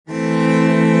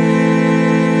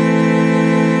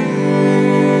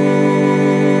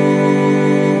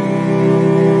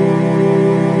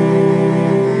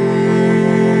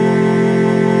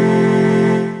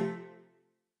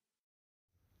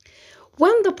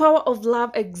power of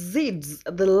love exceeds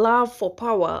the love for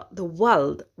power, the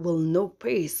world will know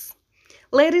peace.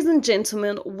 Ladies and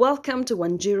gentlemen, welcome to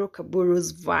Wanjiro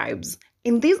Kaburu's Vibes.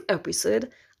 In this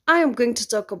episode, I am going to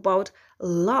talk about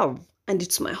love, and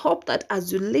it's my hope that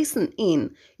as you listen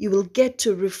in, you will get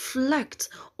to reflect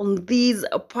on this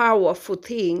powerful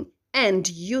thing and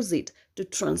use it to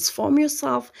transform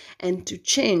yourself and to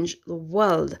change the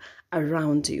world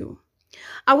around you.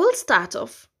 I will start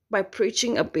off by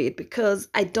preaching a bit because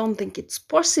I don't think it's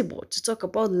possible to talk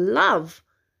about love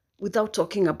without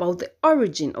talking about the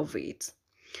origin of it.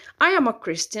 I am a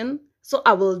Christian, so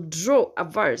I will draw a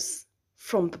verse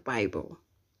from the Bible.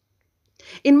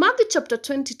 In Matthew chapter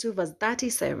 22, verse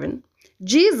 37,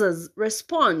 Jesus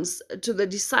responds to the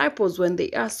disciples when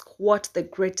they ask what the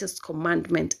greatest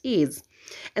commandment is.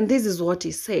 And this is what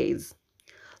he says: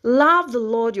 love the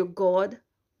Lord your God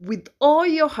with all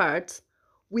your heart,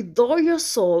 with all your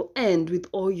soul, and with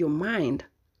all your mind.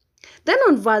 Then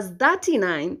on verse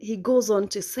 39, he goes on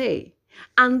to say,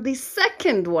 and the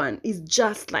second one is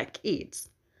just like it: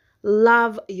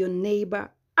 love your neighbor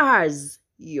as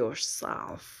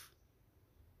yourself.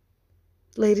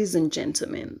 Ladies and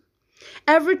gentlemen,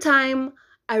 every time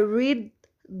I read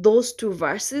those two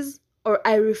verses or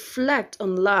I reflect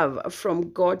on love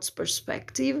from God's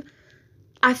perspective,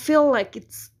 I feel like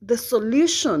it's the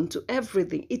solution to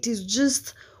everything. It is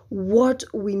just what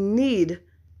we need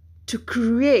to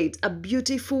create a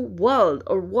beautiful world,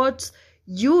 or what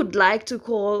you'd like to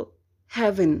call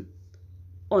heaven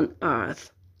on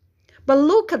earth. But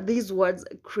look at these words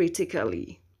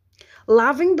critically: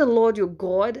 loving the Lord your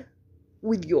God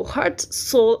with your heart,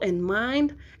 soul, and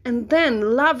mind, and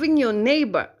then loving your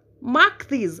neighbor, mark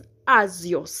these, as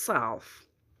yourself.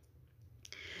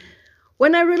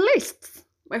 When I released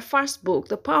my first book,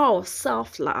 The Power of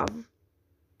Self-Love,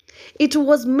 it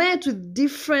was met with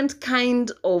different kind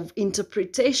of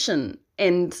interpretation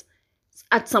and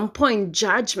at some point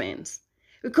judgment.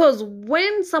 Because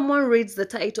when someone reads the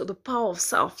title, The Power of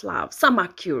Self-Love, some are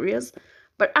curious,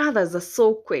 but others are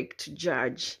so quick to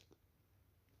judge.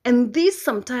 And this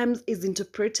sometimes is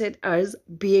interpreted as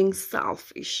being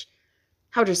selfish.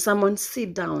 How does someone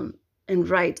sit down and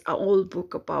write a whole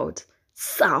book about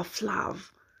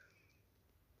self-love?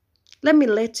 Let me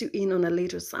let you in on a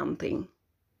little something.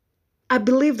 I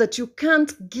believe that you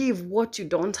can't give what you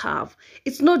don't have.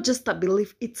 It's not just a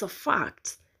belief, it's a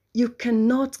fact. You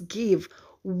cannot give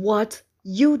what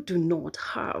you do not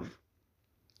have.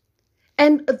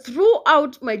 And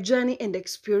throughout my journey and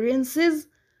experiences,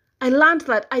 I learned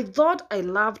that I thought I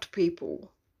loved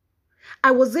people.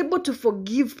 I was able to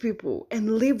forgive people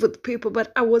and live with people,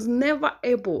 but I was never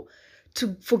able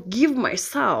to forgive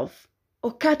myself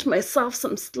or cut myself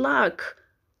some slack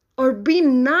or be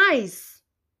nice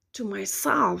to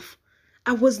myself.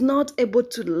 I was not able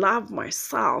to love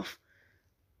myself.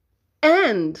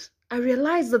 And I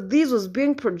realized that this was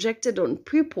being projected on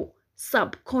people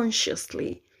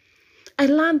subconsciously. I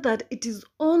learned that it is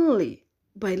only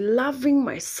by loving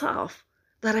myself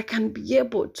that I can be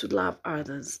able to love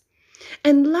others.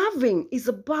 And loving is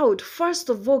about, first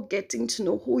of all, getting to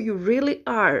know who you really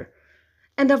are.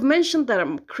 And I've mentioned that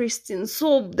I'm a Christian.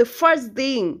 So the first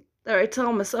thing that I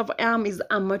tell myself I am is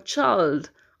I'm a child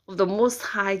of the Most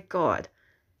High God.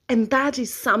 And that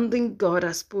is something God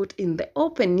has put in the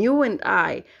open. You and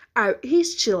I are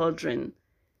His children.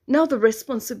 Now the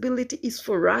responsibility is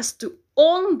for us to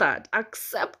own that,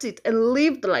 accept it, and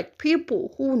live like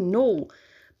people who know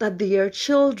that they are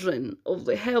children of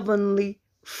the Heavenly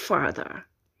Father.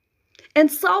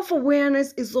 And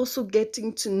self-awareness is also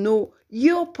getting to know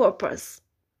your purpose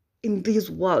in this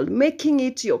world, making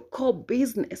it your core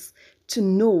business to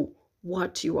know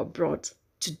what you are brought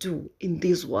to do in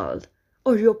this world,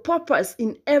 or your purpose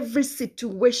in every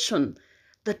situation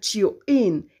that you're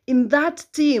in that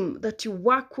team that you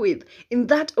work with, in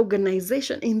that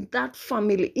organization, in that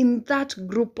family, in that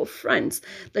group of friends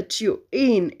that you're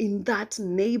in that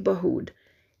neighborhood,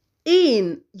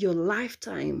 in your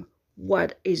lifetime.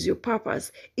 What is your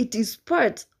purpose? It is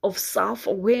part of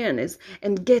self-awareness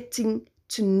and getting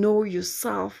to know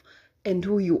yourself and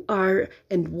who you are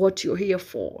and what you're here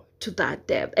for to that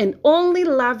depth. And only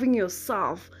loving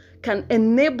yourself can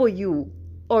enable you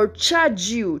or charge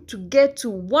you to get to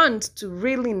want to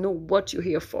really know what you're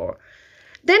here for.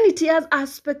 Then it has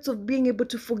aspects of being able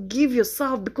to forgive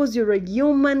yourself because you're a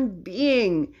human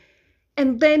being.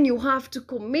 And then you have to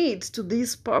commit to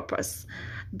this purpose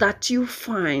that you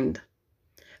find.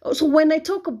 So when I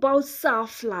talk about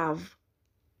self-love,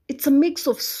 it's a mix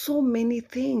of so many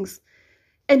things.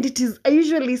 And I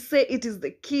usually say it is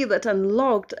the key that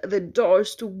unlocked the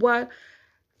doors to what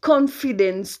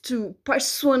confidence to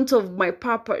pursuit of my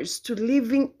purpose, to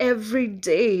living every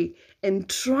day and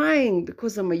trying,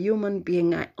 because I'm a human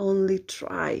being, I only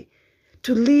try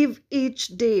to live each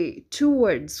day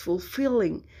towards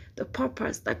fulfilling the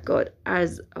purpose that God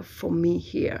has for me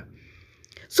here.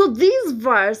 So this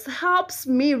verse helps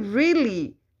me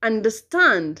really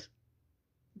understand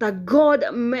that God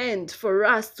meant for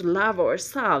us to love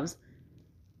ourselves.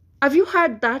 Have you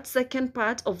heard that second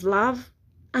part of love?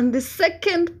 And the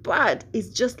second part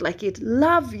is just like it.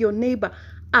 Love your neighbor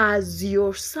as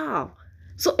yourself.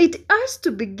 So it has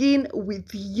to begin with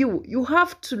you. You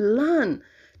have to learn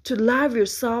to love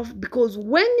yourself, because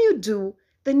when you do,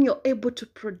 then you're able to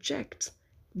project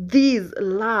this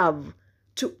love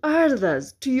to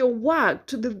others, to your work,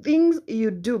 to the things you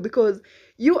do, because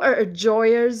you are a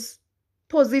joyous,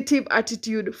 positive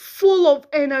attitude, full of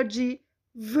energy,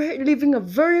 living a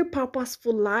very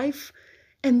purposeful life.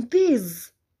 And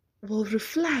this will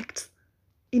reflect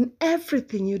in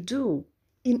everything you do,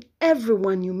 in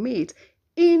everyone you meet,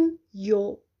 in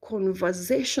your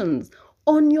conversations,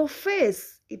 on your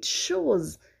face. It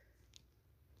shows.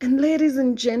 And ladies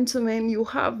and gentlemen, you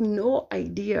have no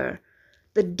idea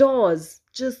the doors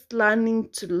just learning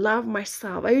to love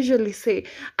myself. I usually say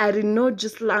I did not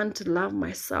just learn to love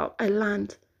myself, I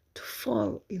learned to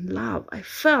fall in love. I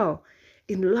fell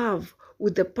in love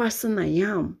with the person I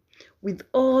am, with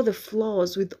all the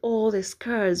flaws, with all the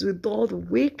scars, with all the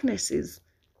weaknesses.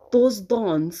 Those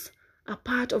thorns are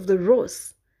part of the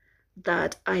rose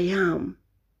that I am.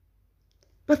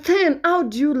 But then, how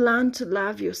do you learn to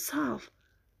love yourself?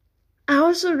 I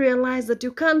also realize that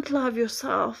you can't love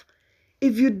yourself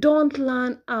if you don't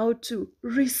learn how to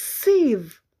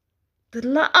receive the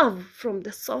love from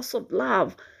the source of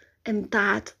love, and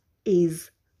that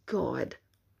is God.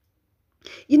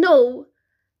 You know,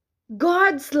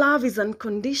 God's love is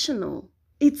unconditional.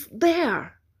 It's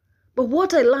there. But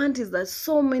what I learned is that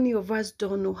so many of us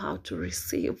don't know how to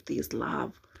receive this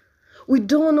love. We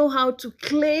don't know how to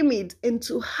claim it and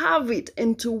to have it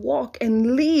and to walk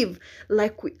and live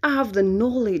like we have the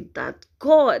knowledge that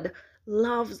God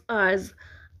loves us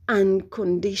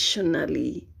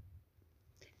unconditionally.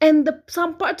 And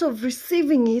some part of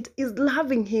receiving it is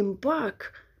loving Him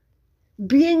back.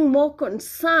 Being more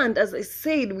concerned, as I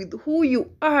said, with who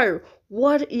you are,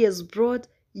 what He has brought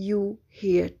you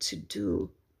here to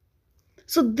do.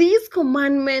 So this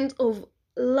commandment of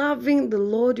loving the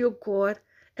Lord your God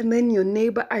and then your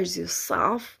neighbor as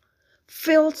yourself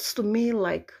feels to me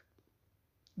like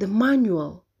the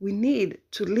manual we need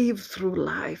to live through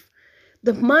life,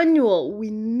 the manual we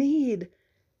need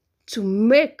to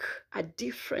make a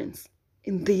difference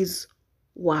in this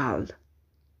world.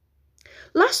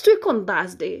 Last week on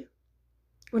Thursday,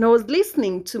 when I was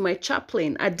listening to my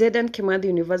chaplain at Dedan Kimathi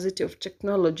University of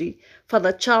Technology,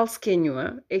 Father Charles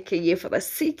Kenyua, aka Father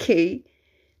CK,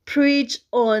 preach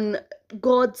on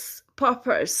God's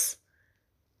purpose,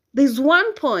 there's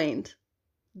one point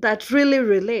that really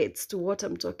relates to what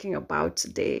I'm talking about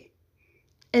today.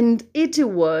 And it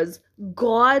was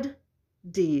God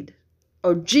did,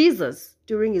 or Jesus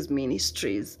during his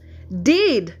ministries,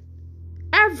 did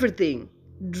everything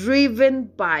driven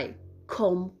by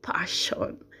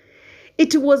compassion.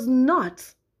 It was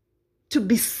not to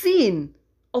be seen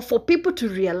or for people to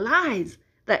realize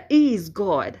that he is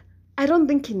God. I don't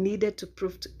think he needed to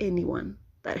prove to anyone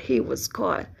that he was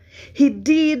God. He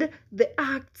did the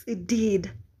acts he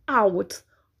did out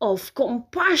of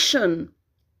compassion.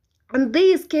 And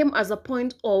this came as a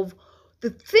point of the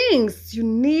things you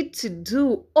need to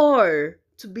do or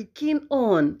to be keen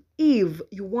on if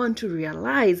you want to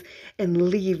realize and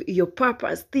live your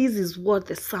purpose. This is what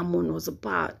the sermon was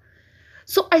about.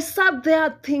 So I sat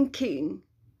there thinking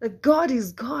that God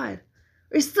is God.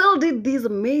 He still did these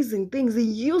amazing things. He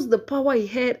used the power he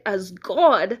had as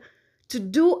God to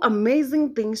do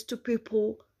amazing things to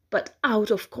people, but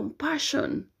out of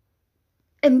compassion.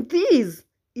 And this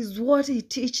is what he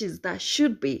teaches that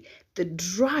should be the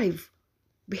drive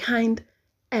behind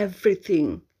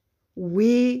everything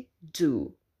we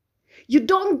do. You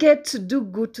don't get to do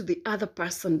good to the other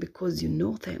person because you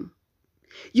know them.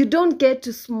 You don't get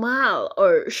to smile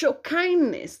or show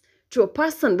kindness to a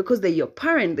person because they're your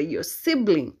parent, they're your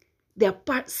sibling, they're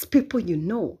people you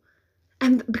know.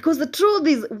 And because the truth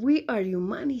is, we are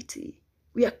humanity.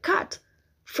 We are cut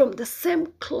from the same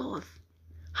cloth.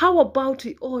 How about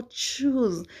we all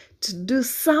choose to do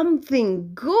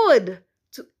something good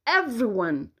to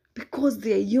everyone because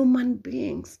they are human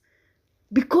beings?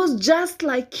 Because just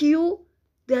like you,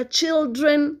 they are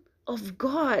children of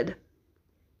God.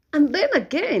 And then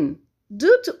again,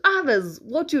 do to others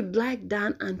what you'd like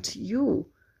done unto you.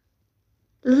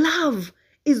 Love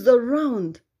is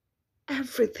around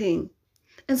everything.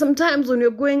 And sometimes when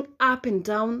you're going up and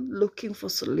down looking for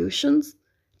solutions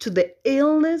to the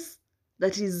illness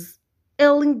that is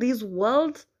ailing this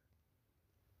world,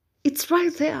 it's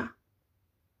right there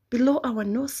below our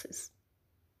noses.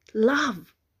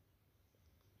 Love.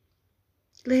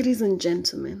 Ladies and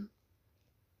gentlemen,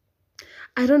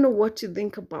 I don't know what you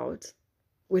think about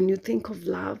when you think of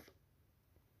love,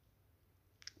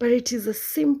 but it is as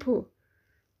simple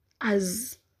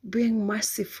as being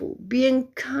merciful, being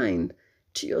kind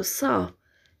to yourself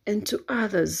and to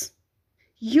others,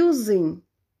 using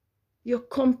your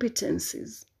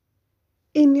competencies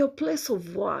in your place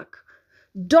of work.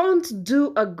 Don't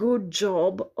do a good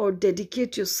job or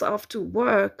dedicate yourself to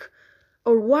work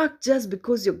or work just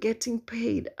because you're getting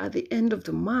paid at the end of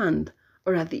the month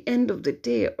or at the end of the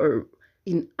day or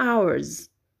in hours.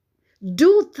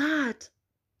 Do that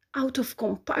out of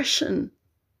compassion.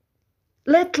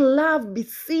 Let love be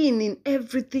seen in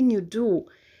everything you do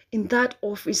in that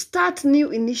office. Start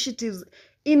new initiatives,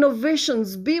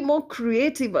 innovations, be more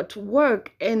creative at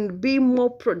work and be more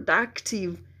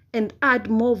productive and add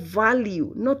more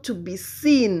value, not to be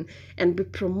seen and be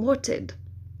promoted,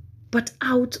 but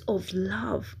out of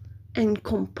love and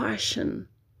compassion.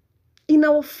 In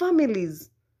our families,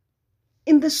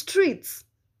 in the streets,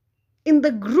 in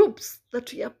the groups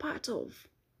that we are part of.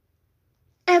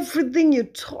 Everything you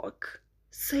talk,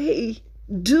 say,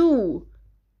 do,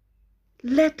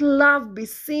 let love be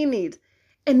seen it,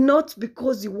 and not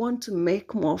because you want to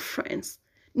make more friends,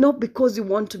 not because you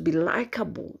want to be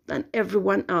likable than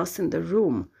everyone else in the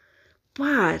room,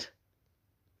 but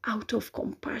out of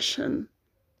compassion.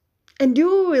 And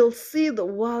you will see the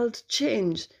world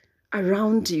change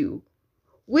around you.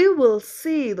 We will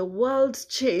see the world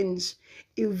change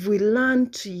if we learn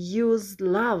to use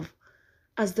love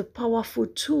as the powerful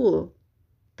tool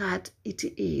that it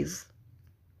is.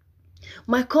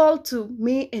 My call to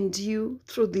me and you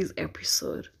through this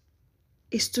episode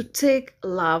is to take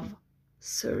love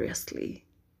seriously.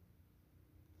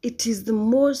 It is the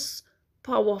most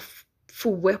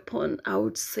powerful weapon, I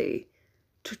would say,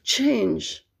 to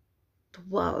change the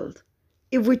world.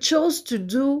 If we chose to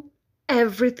do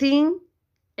everything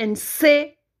and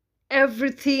say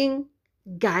everything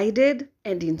guided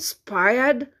and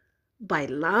inspired by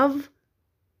love,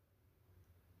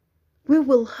 we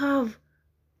will have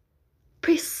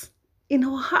peace in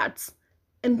our hearts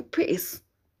and peace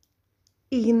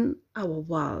in our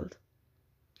world.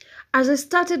 As I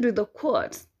started with a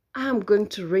quote, I am going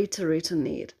to reiterate on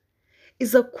it.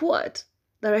 It's a quote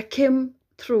that I came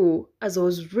through as I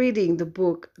was reading the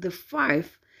book, The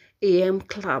 5 a.m.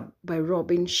 Club by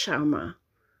Robin Sharma.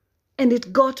 And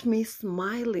it got me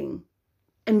smiling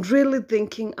and really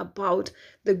thinking about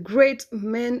the great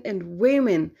men and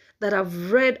women that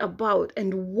I've read about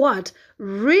and what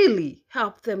really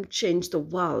helped them change the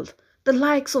world. The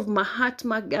likes of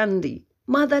Mahatma Gandhi,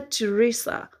 Mother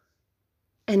Teresa,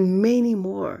 and many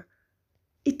more.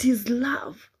 It is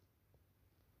love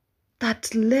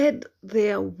that led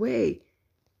their way.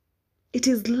 It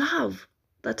is love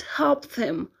that helped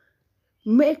them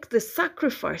make the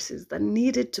sacrifices that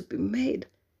needed to be made.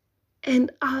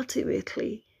 And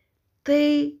ultimately,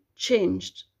 they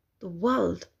changed the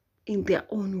world in their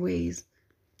own ways.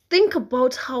 Think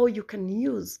about how you can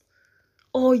use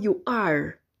all you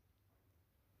are,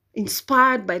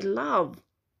 inspired by love,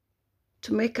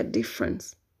 to make a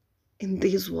difference in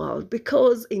this world.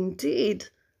 Because indeed,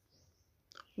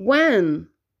 when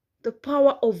the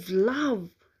power of love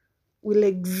will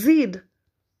exceed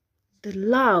the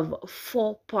love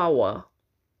for power,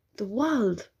 the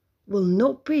world will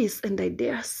know peace, and I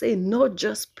dare say not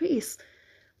just peace,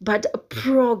 but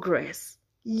progress,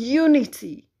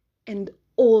 unity, and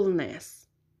wholeness.